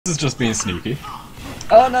This is just being sneaky.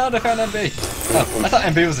 Oh no, they found MB. Oh, I thought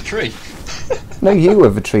MB was a tree. No, you were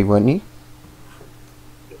the tree, weren't you?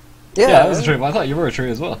 Yeah, I was a tree, but I thought you were a tree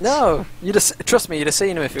as well. No, trust me, you'd have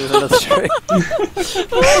seen him if he was another tree.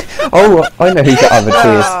 Oh, I know who the other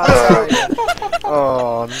tree is.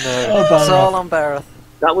 Oh no, Oh, it's all on Bareth.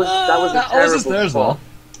 That was a terrible was there as well.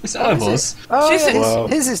 We said it was. Oh, She's yeah,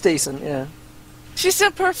 his is decent, yeah. She's in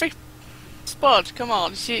a perfect spot. Come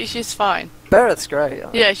on, she's fine. Bareth's great.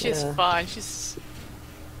 Yeah, she's fine. She's.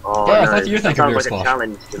 Oh, Yeah, I no, thought you were thinking of your sounds like spot. a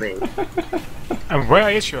challenge to me. And where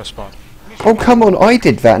is your spot? Oh, come on, I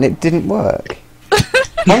did that and it didn't work.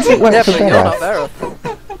 How does it work Yeah, for but you're not Bareth? Bareth.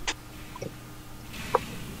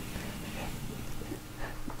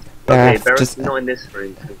 Okay, Bareth Barrett's not in this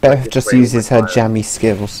room. so Bareth just just wait uses her my time. jammy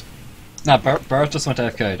skills. Nah, Barrett just went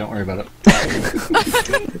AFK, don't worry about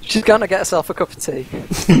it. She's gonna get herself a cup of tea.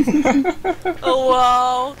 Oh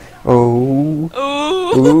wow! Oh.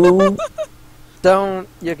 Ooh! Ooh. Don't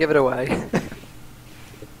you give it away.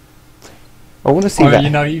 I want to see Or, that.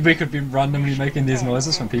 you know, we could be randomly making these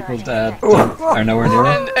noises when people are nowhere near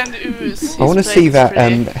it. and ooze. I want to His see plate is that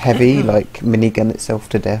pretty. heavy, like, minigun itself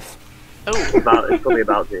to death. Oh, It's probably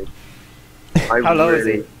about to. How low is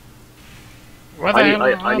he? Where the hell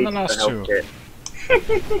I are need the the last help two? kit. I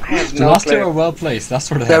have The no last two are clue. well placed, that's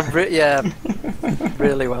where They're they're yeah,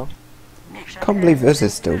 really well. Can't believe this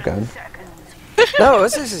is still going. No,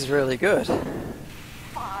 this is really good.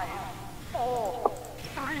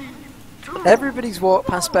 Everybody's walked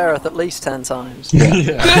past Bareth at least 10 times. Yeah.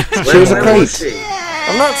 Yeah. She was a Where crate. was she?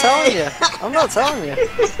 I'm not telling you. I'm not telling you.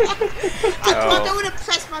 I don't want to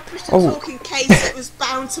press my push to Oh. talk in case it was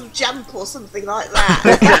bound to jump or something like that.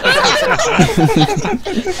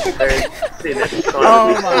 Seen it.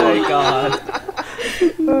 Oh my god.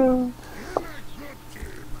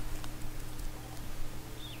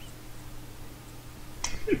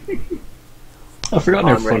 I've forgotten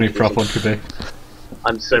how I'm funny ready. prop one could be.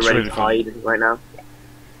 I'm so It's ready really to fun. hide right now.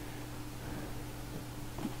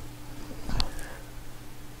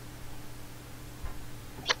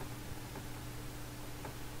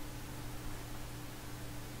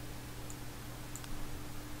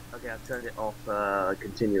 Okay, I've turned it off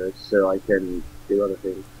continuous so I can do other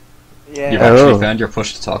things. Yeah. You've actually Oh. found your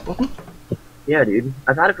push to talk button? Yeah, dude.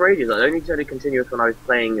 I've had it for ages. I only turned it continuous when I was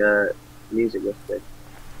playing music yesterday.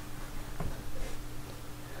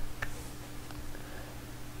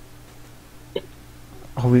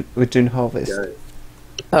 Oh, we're doing harvest. So,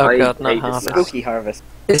 Oh I god, not hate this half. map. Spooky harvest.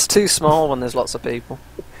 It's too small when there's lots of people.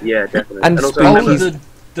 yeah, definitely. And also, spooky. Oh, remember,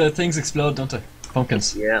 the things explode, don't they?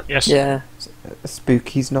 Pumpkins. yeah. Yes. Yeah.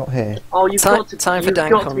 Spooky's not here. Oh, you've Time- got to, time for you've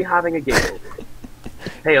Dan got to Con. be having a giggle.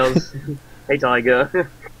 Hey Oz. Hey Tiger.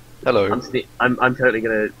 Hello. I'm totally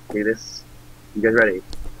gonna do this. You guys ready?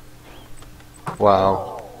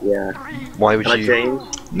 Wow. Yeah. Why would Can I you? change?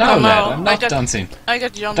 No, Oh, no, lad, I'm I not got- dancing. I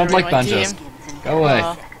got John Don't in like my banjos. team. Go away.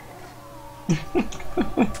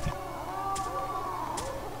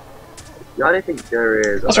 No, I don't think there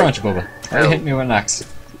is. What's wrong with you, Bubba? Why are you hitting me with an axe?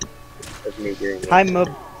 That's me doing it. Hi, Mub.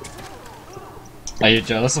 Are you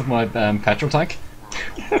jealous of my petrol tank?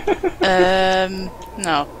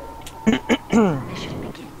 No.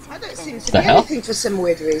 I don't seem to The be hell? anything for some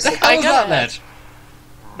weird reason. How was got that, it.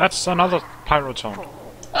 lad? That's another pyrotone.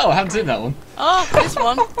 Oh, I haven't seen that one. Oh, this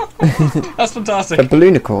one. That's The fantastic.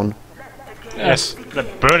 balloonicorn. Yes, the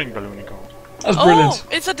burning balloon cone. That's Oh, brilliant.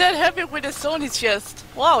 it's a dead heavy with a stone in his chest.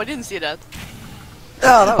 Wow, I didn't see that.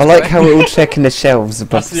 Oh, that I was like quick. how we're all checking the shelves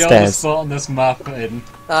above That's the the only stairs. spot on this map, Aiden.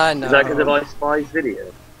 I know. Is that because of I Spy's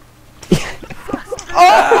video?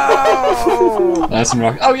 Oh! There's some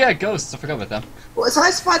rock. Oh yeah, ghosts. I forgot about them. Was I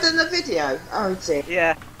spied on the video? Oh dear.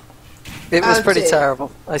 Yeah. It was Oh, pretty dear.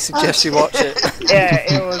 terrible. I suggest you watch it. Yeah,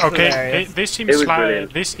 it was Okay, hilarious. this It seems was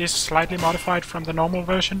brilliant. this is slightly modified from the normal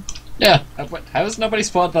version. Yeah. How has nobody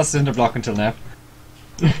spotted that cinder block until now?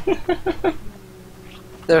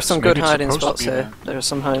 There are some Maybe good it's hiding supposed to spots be here. there. There are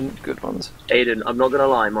some good ones. Aiden, I'm not gonna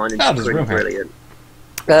lie, mine is Ah, there's pretty room here. brilliant.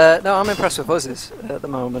 No, I'm impressed with Buzz's at the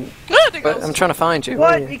moment. Ah, there But goes. I'm trying to find you.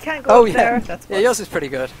 What? Where are You can't go Oh, up yeah. there? That's Yeah, fine. yours is pretty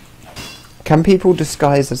good. Can people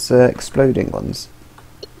disguise as exploding ones?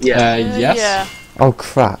 Yeah. Yes. Yeah. Oh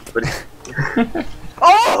crap.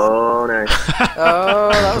 Oh no. Oh,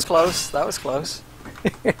 that was close. That was close.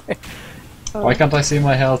 Why can't I see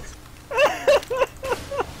my health?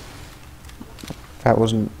 That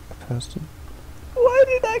wasn't a person. Why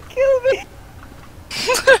did that kill me?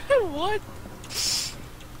 What?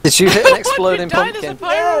 Did you hit an What? exploding You died as a pumpkin?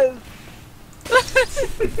 pirate?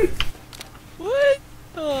 Yes. What?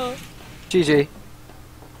 Oh, GG.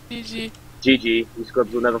 GG. GG, you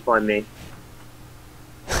scrubs will never find me.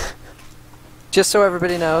 Just so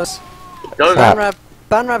everybody knows, Don't. Crap.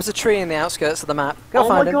 Banrab's a tree in the outskirts of the map. Go Oh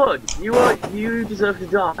find my him. god, you deserve to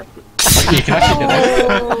die. You can actually get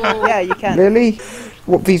out. Yeah, you can. Really?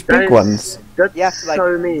 What, these That big is- ones? That's You have to, like,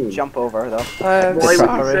 so mean. Jump over, though. I'm Why would you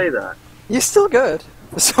sorry. say that? You're still good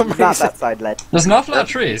for some It's not reason. that side led. There's an awful lot of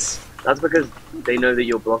trees. That's because they know that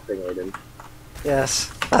you're bluffing, Aiden.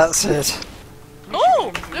 Yes, that's it.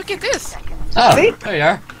 Oh, look at this. Oh, See? there you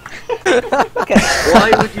are.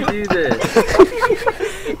 Why would you do this?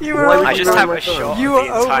 You Why were, would I you just ruin have my a fun? shot you of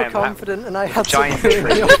were the entire map. overconfident, and I had to Giant ruin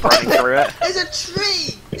tree your running through it. There's a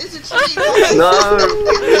tree! There's a tree! No!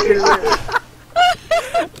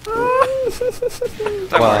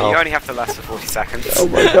 Don't worry, you only have to last for 40 seconds. Oh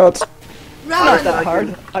my god. Run! That hard.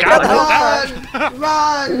 Run!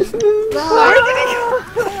 Run!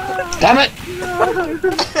 Run! Damn it!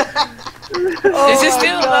 Is he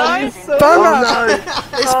still alive? Banrab!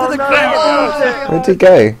 It's for the greater Where'd he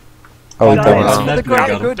go? Oh, he Oh, died. no. for the Let me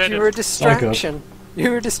greater go. good. You were a distraction. You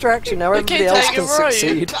were a distraction. Now everybody Okay, else Tiger, can where are you?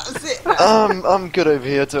 succeed. That's it! I'm good over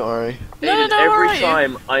here, don't worry. No, no, Every where are you?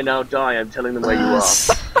 time I now die, I'm telling them where you are.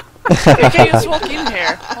 You can just walk in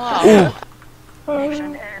here. Wow.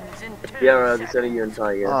 Yeah, it's only you and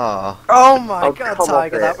Tiger. Ah. Oh my Oh, god, come off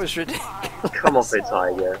Tiger, it. that was ridiculous. Come off it,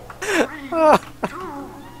 Tiger.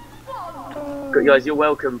 Good, guys, you're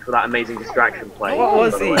welcome for that amazing distraction play. What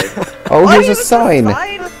was by the he? way. Oh, here's a sign.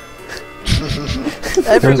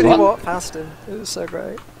 Everybody one. walked past him. It was so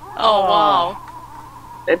great. Oh, wow.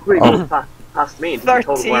 Everybody Oh. walked past me and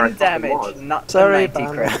told them where I 13 fucking damage, was. not Sorry, 90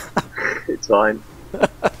 Ban. crit. It's fine.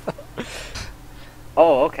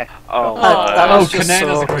 Oh, okay. Oh, That Oh, was just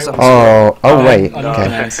Canada's so a great one. Oh, oh wait, I know okay.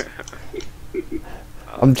 Canada's.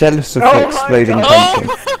 I'm jealous of Oh the my exploding God.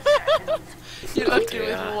 pumpkin. You lucky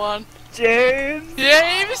little one. James,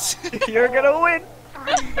 James! you're gonna win.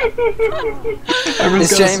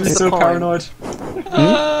 Everyone's Is gonna James be the so point? paranoid.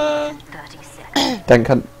 Don't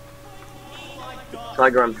cunt.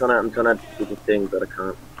 Tiger, I'm trying to do the thing, but I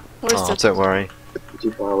can't. Where's Oh, the... don't worry. I'm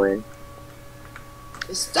too far away.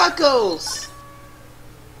 It's Duggles!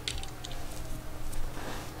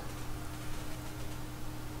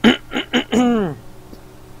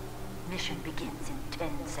 Mission begins in 10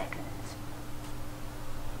 seconds.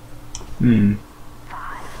 Hmm.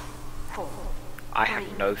 5, 4, I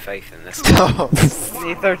have no faith in this.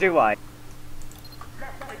 Neither do I.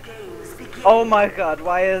 Oh my god,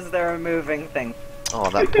 why is there a moving thing? Oh,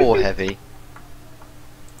 that poor heavy.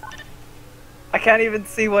 I can't even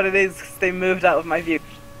see what it is 'cause they moved out of my view.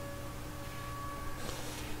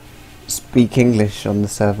 Speak English on the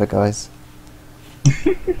server, guys.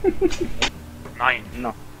 9.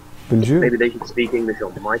 No. Bonjour. Maybe they should speak English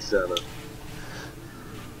on my server.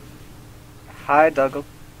 Hi, Dougal.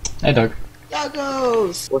 Hey, Doug.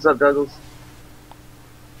 Duggles! What's up, Douglas?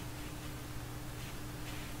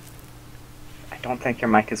 I don't think your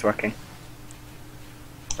mic is working.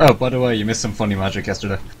 Oh, by the way, you missed some funny magic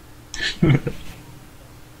yesterday. Right,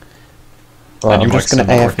 And I'm your just gonna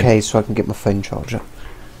mic's still not AFK so I can get my phone charger.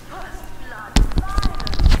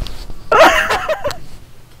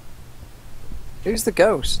 Who's the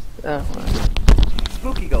ghost? Oh, right.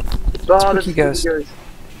 Spooky ghost. Oh, Spooky ghost.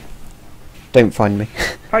 Don't find me.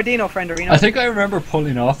 Pardino, friend Arena. I think I remember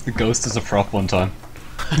pulling off the ghost as a prop one time.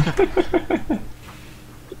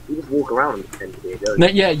 You just walk around and pretend to be a ghost. No,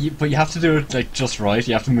 yeah, but you have to do it like just right.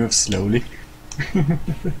 You have to move slowly.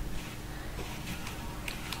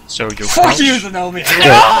 So you Fuck crouch. you, Zenomi!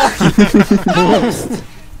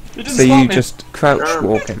 You didn't So stop you me. just crouch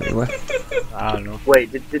walk everywhere. I don't know.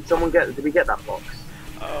 Wait, did someone get? Did we get that box?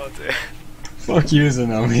 Oh dear. Fuck you,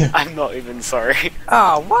 Zenomi. I'm not even sorry.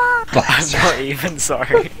 Oh, what? I'm not even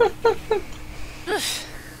sorry.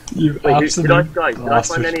 You Wait, did I, absolute guys, did I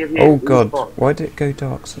bastard. find any of you? Oh in the god, box? why did it go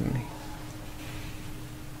dark suddenly?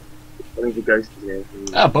 I think the ghost is here.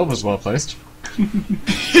 Ah, Bob was well placed.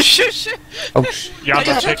 Shush! Oh, You have I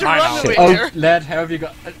to had take to mine run out. away Oh, there. Led, how have you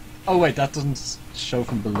got... Oh wait, that doesn't show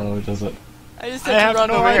from below, does it? I just I had have to run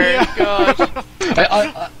no over here. idea.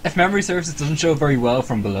 God. If memory serves, it doesn't show very well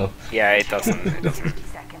from below. Yeah, it doesn't. It doesn't.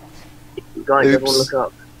 Seconds. Guys, Oops. everyone look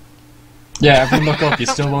up. Yeah, everyone look up, you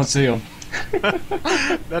still won't see him.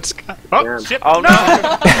 That's. Oh Yeah. shit! Oh no!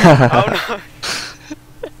 Oh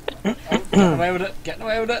no! Getting away with it, getting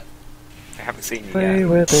away with it. They haven't seen you Play yet.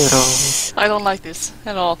 with it all. I don't like this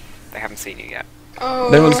at all. They haven't seen you yet. Oh.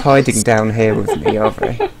 no one's hiding down here with me, are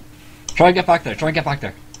they? Try and get back there, try and get back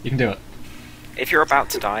there. You can do it. If you're about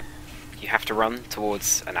to die, you have to run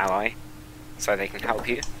towards an ally, so they can help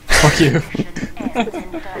you. Fuck you.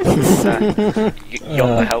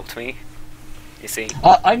 Llama helped me. You see.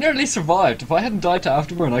 I nearly survived. If I hadn't died to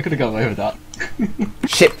Afterburn, I could have got away with that.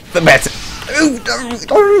 Shit, the bet.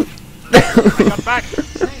 Got back.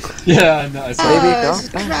 Yeah, no, I saw Oh, it. this is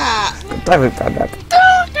crap. Damn it, bad rap.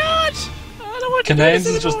 Oh god! I don't want to do Canane's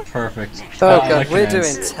this is just anymore. perfect. Oh I god, like we're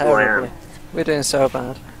Canane's. doing terribly. We're doing so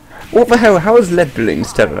bad. What the hell? How is lead balloon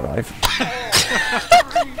still alive?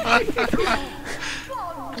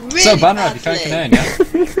 Really So, Banrad, you found badly. Canane,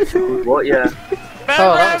 yeah? What? Yeah.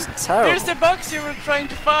 Oh, that was Banrad, terrible. there's the box you were trying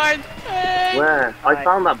to find. Hey. Where? I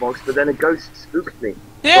found that box, but then a ghost spooked me.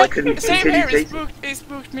 Yeah, I couldn't same continue here. chasing. It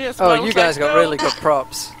spooked me as well. I Oh, you was guys like, got no. really good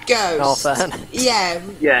props. In all Ghost. fairness. Yeah.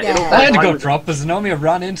 Yeah, in all I had a I good was- prop, because Naomi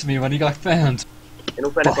ran into me when he got found. In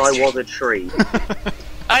all fairness, I was a tree.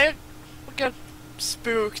 I got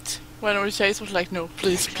spooked when I was chased. I was like, no,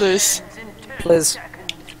 please, please. Please.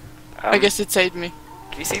 I guess it saved me.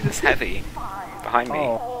 Can you see this heavy behind me?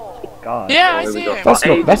 God. Yeah, I Oh, see we got- him. That's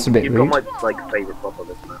not- Hey, that's a bit You've rude. got my like favourite prop on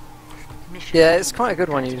this map. Yeah, it's quite a good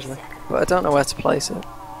one usually, but I don't know where to place it.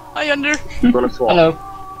 Hi, Under. You wanna swap? Hello.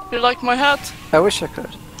 You like my hat? I wish I could.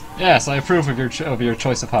 Yes, I approve of your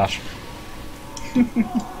choice of hat.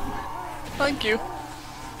 Thank you.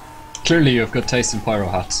 Clearly you have good taste in pyro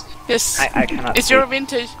hats. Yes. I cannot. It's your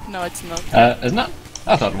vintage. No, it's not. Isn't it?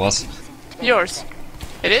 I thought it was. Yours.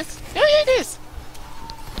 It is? Yeah, yeah, it is.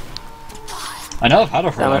 I know, I've had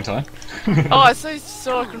it for a Damn long it. time. Oh, I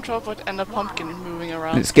saw a control pod and a pumpkin moving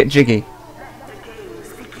around. Let's get jiggy.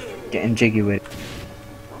 Getting jiggy with it.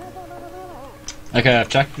 Okay, I've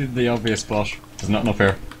checked the obvious spot. There's nothing up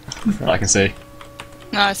here that I can see.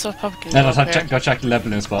 No, I saw a pumpkin. Then up I'll there. go check the lead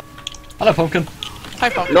balloon spot. Hello, pumpkin. Hi,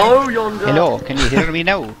 pumpkin. No, Yonder. Hello, can you hear me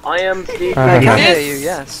now? I am sneaking. Uh, I can Yeah. hear Yes. you,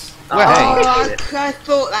 yes. Oh, I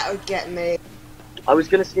thought that would get me. I was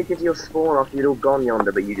gonna sneak into your spawn after you'd all gone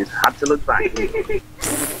Yonder, but you just had to look back.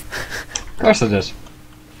 Of course I did.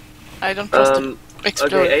 I don't trust Um, the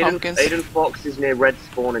exploding okay, pumpkins. Aiden Fox is near red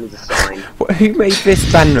spawn and he's a sign. Who made this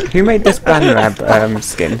Banrab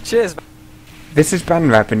skin? Cheers. This is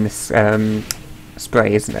Banrab in this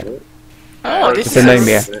spray, isn't it? Oh, this It's is... a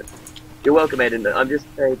Nomia. You're welcome, Aiden. I'm just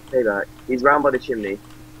payback. He's round by the chimney.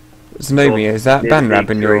 Znomia, is that Near the Banrab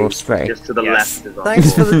big in your tree, spray? Just to the Yes. left is our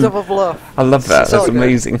Thanks for spawn. the double bluff. I love that, It's all that's good.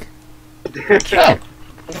 amazing. Oh,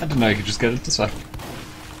 I didn't know you could just get it this way.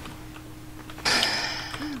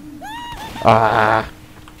 Ah,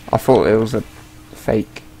 I thought it was a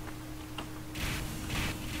fake.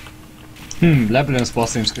 Lead balloon spot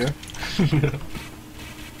seems clear.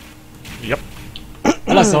 Yep.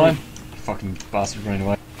 Hello, sign. Fucking bastard running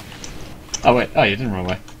away. Oh wait, oh you didn't run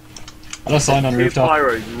away. Hello, sign on Two rooftop.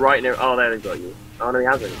 pyros right near. Oh, there they got you. Oh no, he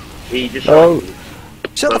hasn't. He just Oh. shot you.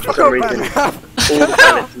 Shut the But fuck for some up, reason, man. all the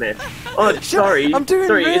planets missed. Oh, sorry. I'm doing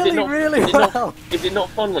sorry, is really, it not, really is it not- well. Is it not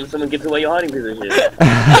fun when someone gives away your hiding position?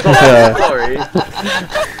 Oh, sorry.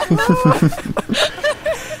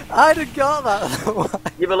 I'd have got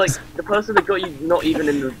that. Yeah, but like the person that got you not even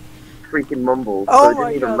in the freaking mumble, so Oh it didn't my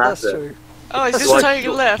even god, matter. that's true. Oh, is this So I-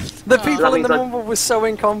 tiger left? The Oh. people that in the means I- mumble were so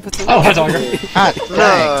incompetent. Oh, hi, Tiger. Ah,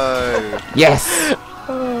 thanks. Yes!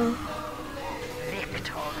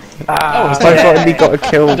 Oh, it's I Tiger. finally got a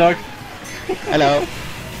Hi, kill. dog. Hello.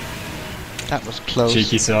 That was close.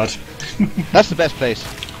 Cheeky sod. That's the best place.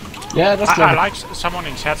 Yeah, that's I clever. like someone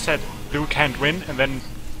in chat said blue can't win, and then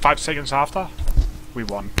 5 seconds after, we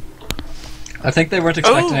won. I think they weren't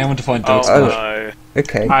expecting Oh. anyone to find Oh Doug's Oh. spot. no.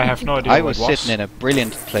 Okay. I have no idea I what was it was. sitting in a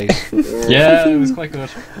brilliant place. Yeah, it was quite good.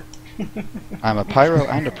 I'm a pyro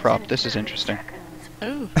and a prop. This is interesting.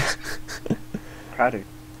 Oh. Proud of you.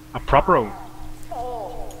 A prop row.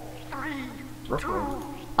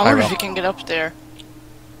 I wonder Pyro. if you can get up there.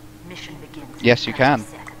 Mission begins. Yes, you can.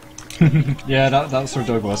 Yeah, that was where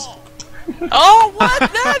Doug was. Oh, what?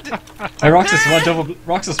 Ned! Hey, Roxas,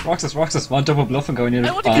 want double bluff and go on I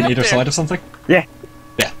either, want to get up there. side of something? Yeah.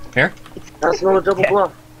 Yeah, here? That's not a double Yeah.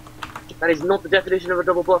 bluff. That is not the definition of a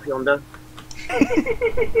double bluff, Yonder.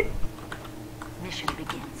 Mission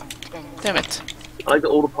begins in 10 Damn it. I like that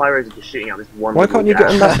all the pyros are just shooting out this one. Why little can't you get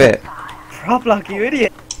on dash. that bit? Prop lock, you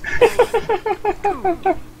idiot.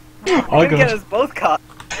 All You can get good. us both caught.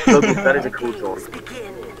 Douglas, that is a cool choice.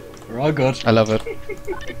 We're all good. I love it.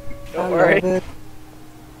 Don't worry.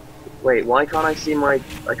 Wait, why can't I see my?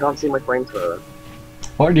 I can't see my flamethrower.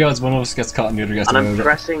 What are the odds one of us gets caught and the other gets And away I'm with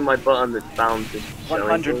pressing my button that's bound to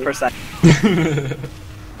showing things. 100%. it?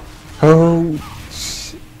 Oh,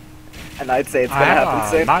 And I'd say it's I gonna have happen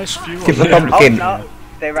a soon. nice view Give of the the pumpkin. Oh Skin. no,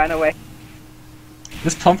 they ran away.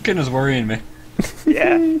 This pumpkin is worrying me.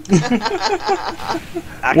 Yeah.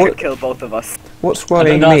 I What? could kill both of us. what's I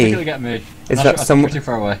worrying don't think it'll me? get me. Is Not that sure, some? pretty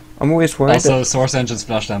far away. I'm always worried Also, that source engine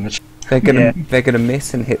splash damage. they're gonna Yeah. they're gonna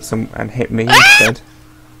miss and hit me instead.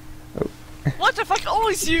 What the fuck?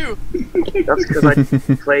 Always you! That's because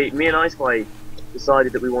I play. Me and Ice Spy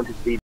decided that we wanted to be